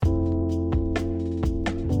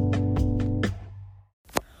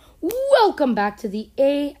Welcome back to the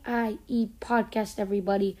AIE podcast,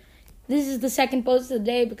 everybody. This is the second post of the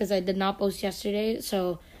day because I did not post yesterday,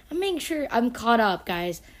 so I'm making sure I'm caught up,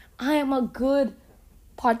 guys. I am a good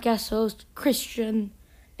podcast host, Christian,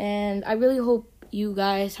 and I really hope you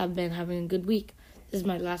guys have been having a good week. This is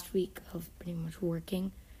my last week of pretty much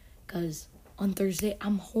working because on Thursday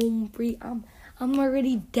I'm home free. I'm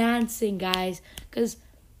already dancing, guys, because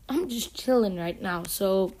I'm just chilling right now.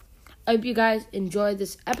 So I hope you guys enjoy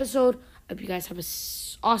this episode. I hope you guys have an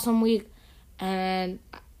awesome week. And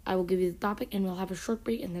I will give you the topic and we'll have a short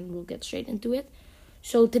break and then we'll get straight into it.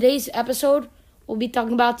 So today's episode, we'll be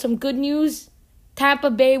talking about some good news. Tampa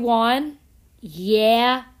Bay won.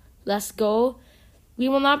 Yeah, let's go. We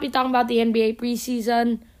will not be talking about the NBA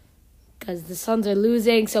preseason because the Suns are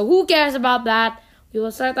losing. So who cares about that? We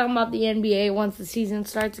will start talking about the NBA once the season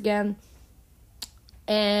starts again.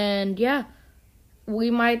 And yeah,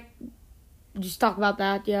 we might just talk about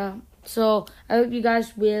that, yeah. So I hope you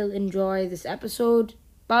guys will enjoy this episode.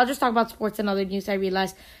 But I'll just talk about sports and other news. I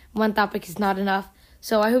realized one topic is not enough.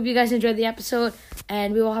 So I hope you guys enjoyed the episode.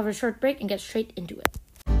 And we will have a short break and get straight into it.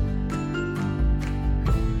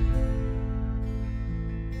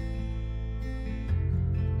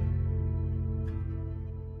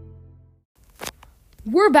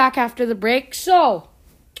 We're back after the break. So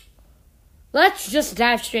let's just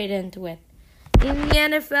dive straight into it. In the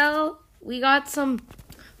NFL, we got some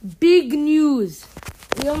big news.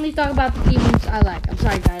 We only talk about the teams I like. I'm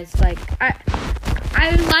sorry, guys.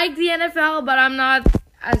 I like the NFL, but I'm not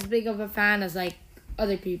as big of a fan as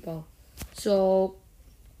other people. So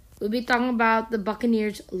we'll be talking about the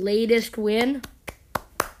Buccaneers' latest win.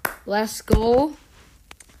 Let's go.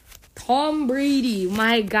 Tom Brady,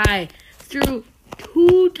 my guy, threw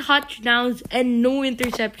 2 touchdowns and no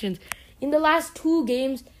interceptions. In the last 2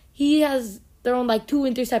 games, he has thrown 2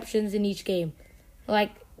 interceptions in each game.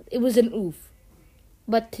 It was an oof.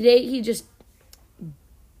 But today he just,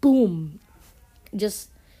 boom.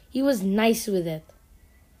 He was nice with it.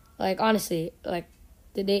 Honestly,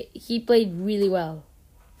 today he played really well.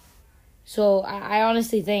 So I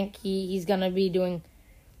honestly think he's going to be doing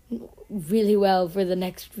really well for the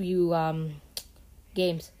next few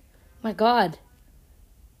games. My God.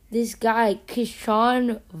 This guy,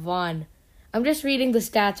 Keyshawn Vaughn. I'm just reading the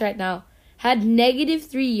stats right now. Had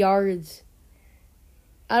 -3 yards.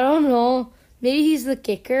 I don't know. Maybe he's the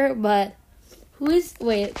kicker, but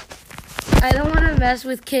wait. I don't want to mess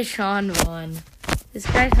with Keyshawn Vaughn. This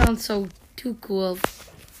guy sounds so too cool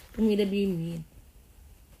for me to be mean.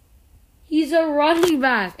 He's a running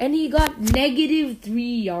back, and he got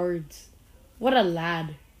 -3 yards. What a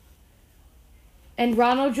lad. And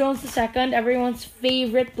Ronald Jones II, everyone's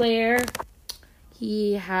favorite player,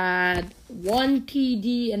 he had 1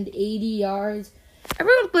 TD and 80 yards.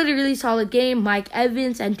 Everyone played a really solid game. Mike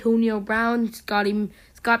Evans, Antonio Brown, Scott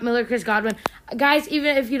Miller, Chris Godwin. Guys,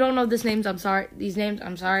 even if you don't know these names, I'm sorry.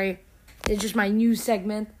 It's just my news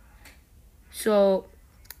segment. So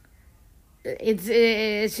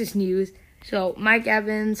it's just news. So Mike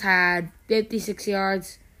Evans had 56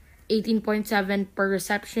 yards, 18.7 per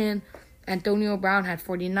reception. Antonio Brown had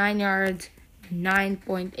 49 yards,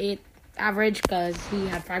 9.8 average because he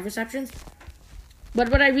had 5 receptions. But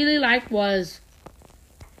what I really liked was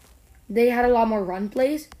they had a lot more run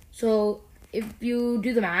plays. So if you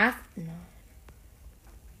do the math,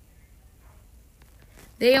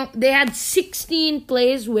 they had 16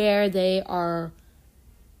 plays where they are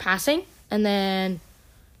passing, and then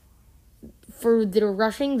for the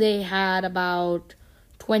rushing they had about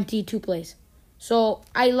 22 plays. So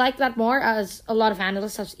I like that more, as a lot of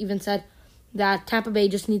analysts have even said that Tampa Bay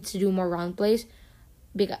just needs to do more run plays.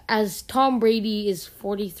 Because as Tom Brady is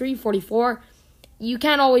 43, 44, you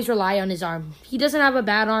can't always rely on his arm. He doesn't have a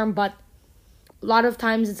bad arm, but a lot of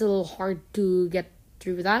times it's a little hard to get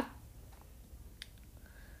through that.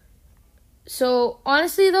 So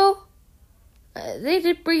honestly though, they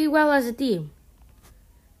did pretty well as a team.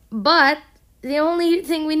 But the only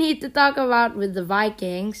thing we need to talk about with the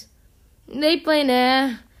Vikings, they play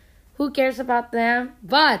who cares about them?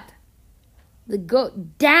 But the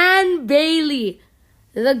GOAT, Dan Bailey,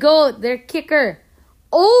 the GOAT, their kicker,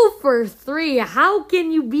 0 for 3. How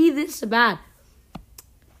can you be this bad?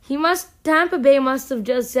 Tampa Bay must have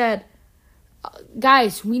just said,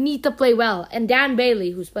 guys, we need to play well. And Dan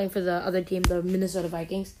Bailey, who's playing for the other team, the Minnesota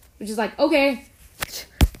Vikings, which is okay.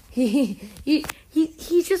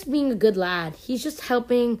 He's just being a good lad. He's just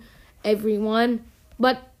helping everyone.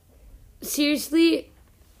 But seriously,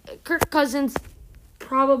 Kirk Cousins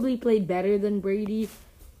probably played better than Brady.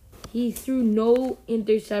 He threw no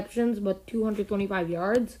interceptions but 225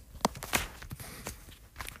 yards.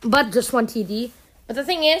 But just 1 TD. But the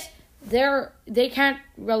thing is, they can't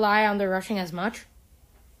rely on their rushing as much.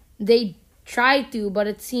 They tried to, but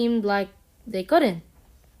it seemed like they couldn't.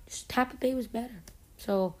 Just Tampa Bay was better.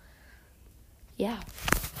 So, yeah.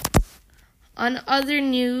 On other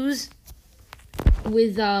news,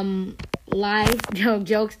 with live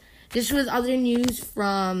jokes, this was other news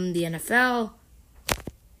from the NFL.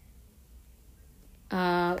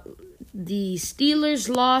 The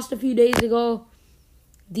Steelers lost a few days ago.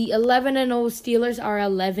 The 11-0 Steelers are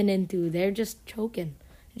 11-2. They're just choking.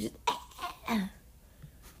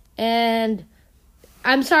 And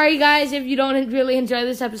I'm sorry, guys, if you don't really enjoy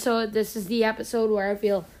this episode. This is the episode where I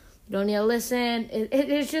feel you don't need to listen.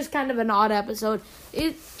 It's just kind of an odd episode.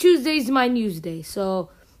 Tuesday's my news day, so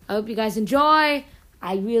I hope you guys enjoy.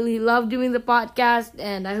 I really love doing the podcast,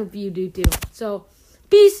 and I hope you do too. So,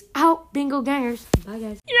 peace out, Bingo Gangers. Bye,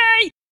 guys. Yay!